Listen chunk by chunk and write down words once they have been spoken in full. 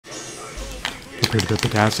Prepare to be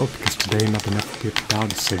bedazzled, because today nothing ever will be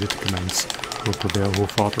bedazzled is slated to commence. Who will prevail, who will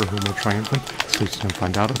falter, who will triumphant? Stay tuned and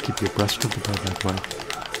find out. I'll keep you abreast of the play-by-play.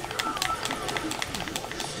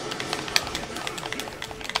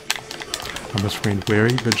 I must remain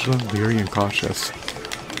wary, vigilant, leery, and cautious.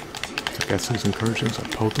 Suigetsu's incursions are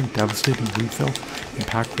potent, devastating, lethal,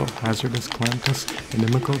 impactful, hazardous, calamitous,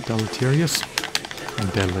 inimical, deleterious,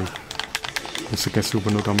 and deadly. The Suigetsu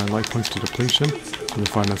will note all my life points to depletion. We will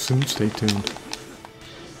find out soon. Stay tuned.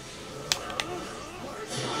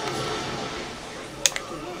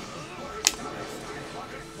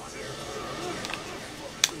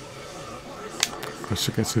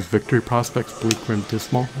 Suigetsu's victory prospects bleak, grim,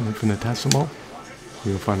 dismal, and infinitesimal.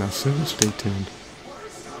 We will find out soon. Stay tuned.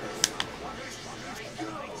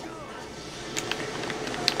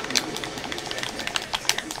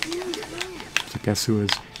 Suigetsu is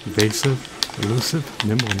evasive, elusive,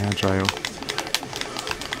 nimble, and agile.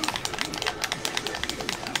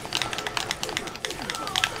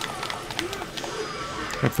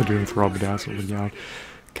 After doing throw bedazzled and young,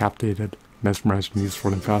 captivated, mesmerized,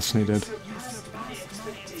 museful, and fascinated.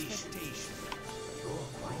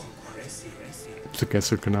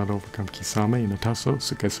 Suigetsu cannot overcome Kisame in a tussle.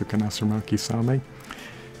 Suigetsu cannot surmount Kisame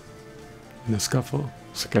in a scuffle.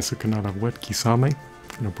 Suigetsu cannot outwit Kisame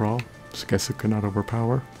in a brawl. Suigetsu cannot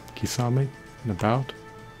overpower Kisame in a bout.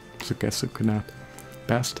 Suigetsu cannot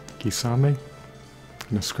best Kisame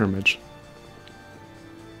in a scrimmage.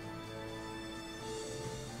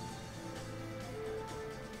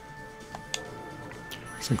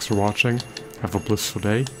 Thanks for watching. Have a blissful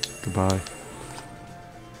day. Goodbye.